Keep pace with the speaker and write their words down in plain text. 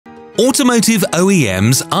Automotive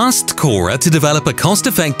OEMs asked Koura to develop a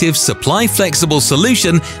cost-effective, supply-flexible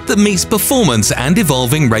solution that meets performance and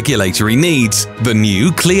evolving regulatory needs. The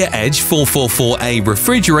new Klea Edge 444A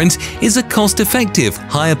refrigerant is a cost-effective,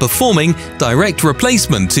 higher-performing, direct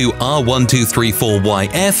replacement to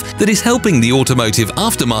R-1234yf that is helping the automotive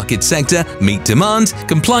aftermarket sector meet demand,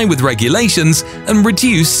 comply with regulations, and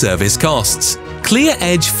reduce service costs. Klea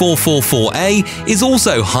Edge 444A is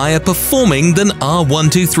also higher performing than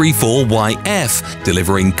R-1234yf,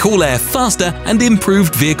 delivering cool air faster and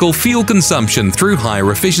improved vehicle fuel consumption through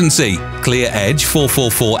higher efficiency. Klea Edge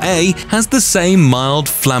 444A has the same mild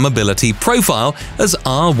flammability profile as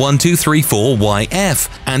R-1234yf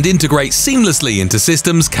and integrates seamlessly into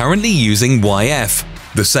systems currently using YF.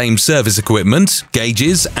 The same service equipment,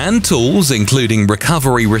 gauges, and tools, including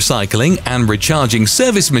recovery, recycling, and recharging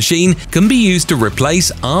service machine, can be used to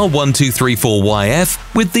replace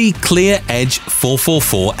R-1234yf with the Klea Edge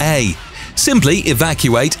 444A. Simply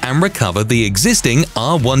evacuate and recover the existing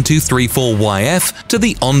R-1234yf to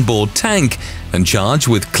the onboard tank and charge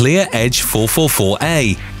with Klea Edge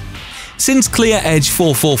 444A. Since Klea Edge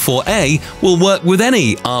 444A will work with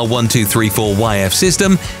any R-1234yf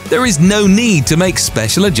system, there is no need to make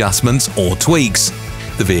special adjustments or tweaks.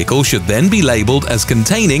 The vehicle should then be labeled as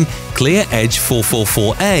containing Klea Edge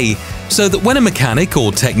 444A, so that when a mechanic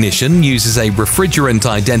or technician uses a refrigerant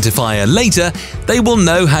identifier later, they will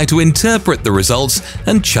know how to interpret the results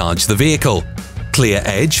and charge the vehicle. Klea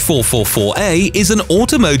Edge 444A is an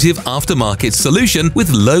automotive aftermarket solution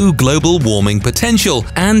with low global warming potential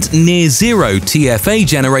and near-zero TFA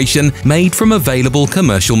generation made from available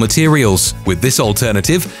commercial materials. With this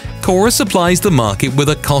alternative, Koura supplies the market with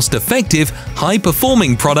a cost-effective,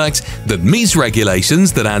 high-performing product that meets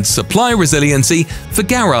regulations that add supply resiliency for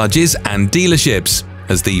garages and dealerships.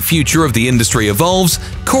 As the future of the industry evolves,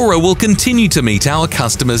 Koura will continue to meet our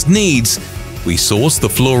customers' needs. We source the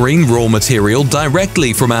fluorine raw material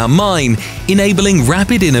directly from our mine, enabling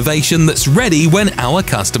rapid innovation that's ready when our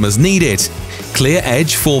customers need it. Klea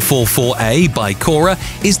Edge 444A by Koura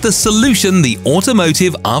is the solution the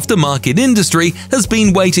automotive aftermarket industry has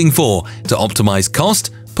been waiting for to optimize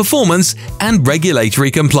cost, performance, and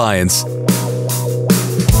regulatory compliance.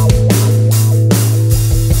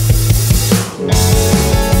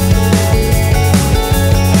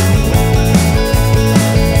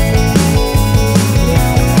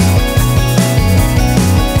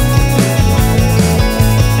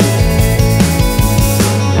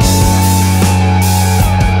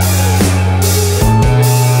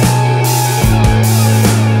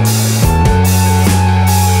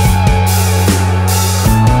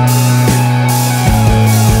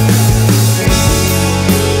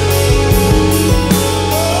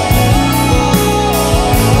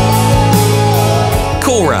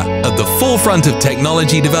 At the forefront of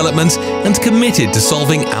technology development and committed to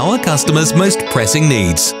solving our customers' most pressing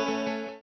needs.